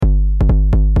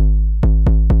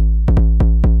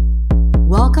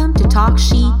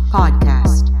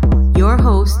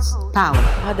hosts, Pao.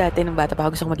 Ako dati, nung bata pa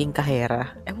ako, gusto ko maging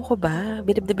kahera. Ewan ko ba?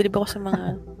 Bilib na bilib ako sa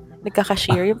mga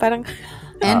nagka-cashier. Yung parang...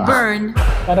 And Bern.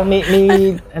 Parang may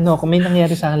kung may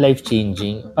nangyari sa akin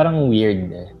life-changing, parang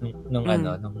weird nung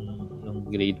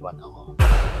grade 1 ako.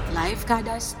 Life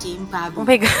Kadas Team Pabo. Oh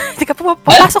my God. Hindi ka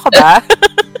papasok ka ba?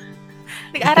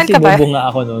 Nag-aral ka ba? Kasi bobo nga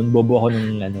ako noon. Bobo ako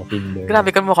nung kinder. Grabe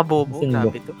ka mo kabobo.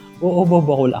 Grabe to. Oo,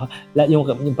 bobo ako lang. Yung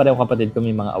pareho kapatid ko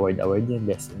may mga award yan.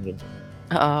 Best and ganyan.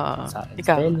 Oo. Sa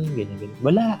Ikaw? spelling, ganyan.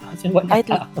 Wala. Kasi wala.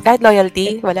 Kahit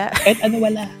loyalty, wala. Kahit ano,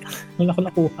 wala. Wala ko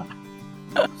nakuha.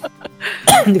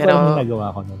 Hindi ko alam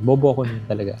nagawa ko nun. Bobo ako nun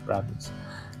talaga, promise.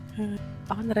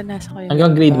 Ako naranasan ko yun.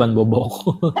 Hanggang grade 1, bobo ako.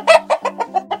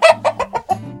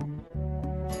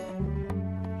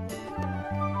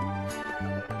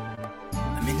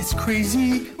 I mean, it's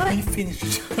crazy when you finish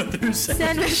each other's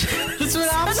sandwich. That's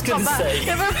what I was gonna say.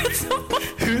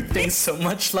 Who thinks so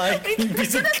much like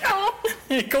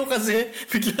ikaw kasi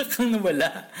bigla kang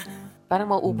nawala.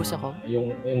 Parang mauubos ako.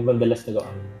 Yung bandalas na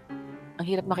gawin. Ang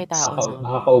hirap makita ako.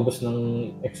 Nakakaubos ng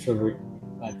extrovert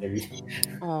battery.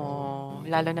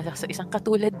 Lalo na sa isang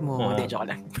katulad mo. Hindi, joke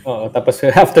lang. Oo, tapos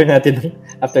after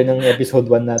ng episode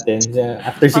 1 natin,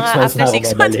 after 6 months na ako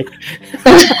babalik.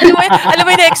 Alam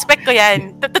mo, na-expect ko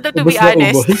yan. To be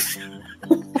honest.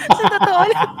 Sa totoo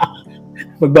lang.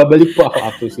 Magbabalik po ako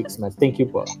after 6 months. Thank you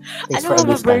po. Thanks for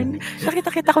understanding.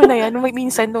 Nakita ko na yan.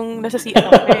 Minsan nung nasa CR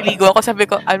ako, naliligo ako, sabi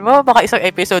ko, baka isang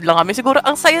episode lang kami. Siguro,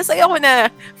 ang saya-saya ko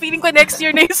na. Feeling ko next year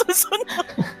na yung susunod.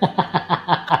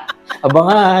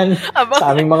 Abangan. Sa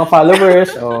aming mga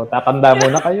followers. Tatanda mo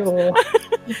na kayo.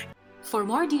 For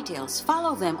more details,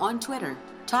 follow them on Twitter,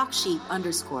 TalkSheet_.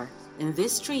 And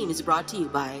this stream is brought to you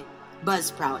by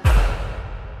Buzzsprout.